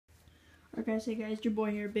Okay, so guys, your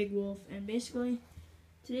boy here, Big Wolf, and basically,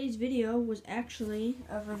 today's video was actually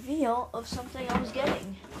a reveal of something I was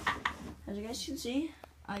getting. As you guys can see,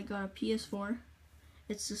 I got a PS4.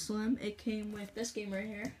 It's the Slim. It came with this game right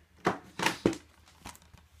here.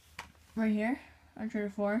 Right here,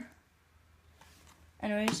 Uncharted 4.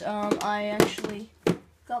 Anyways, I actually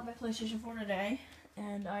got my PlayStation 4 today,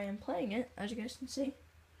 and I am playing it, as you guys can see.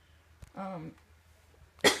 We're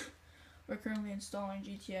currently installing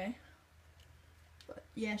GTA. But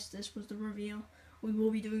yes, this was the reveal. We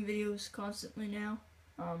will be doing videos constantly now.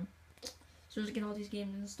 As soon as I get all these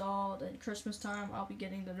games installed, and Christmas time, I'll be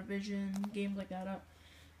getting the Division, games like that up.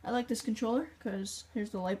 I like this controller, because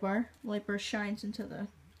here's the light bar. The light bar shines into the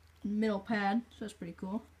middle pad, so that's pretty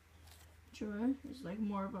cool. It's like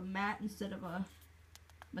more of a matte instead of a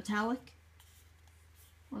metallic.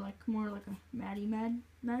 Or like more like a matte.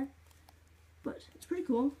 But it's pretty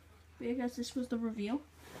cool. But yeah guys, this was the reveal.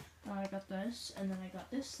 I got this, and then I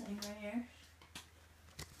got this thing right here.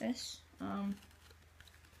 This. You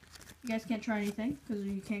guys can't try anything, because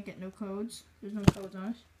you can't get no codes. There's no codes on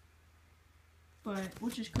it. But,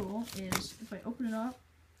 which is cool, is if I open it up,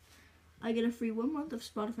 I get a free 1 month of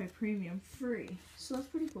Spotify Premium free. So that's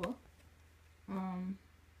pretty cool.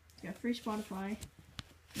 Got free Spotify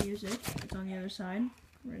music. It's on the other side.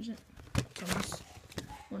 Where is it? It's on this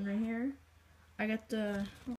one right here. I got the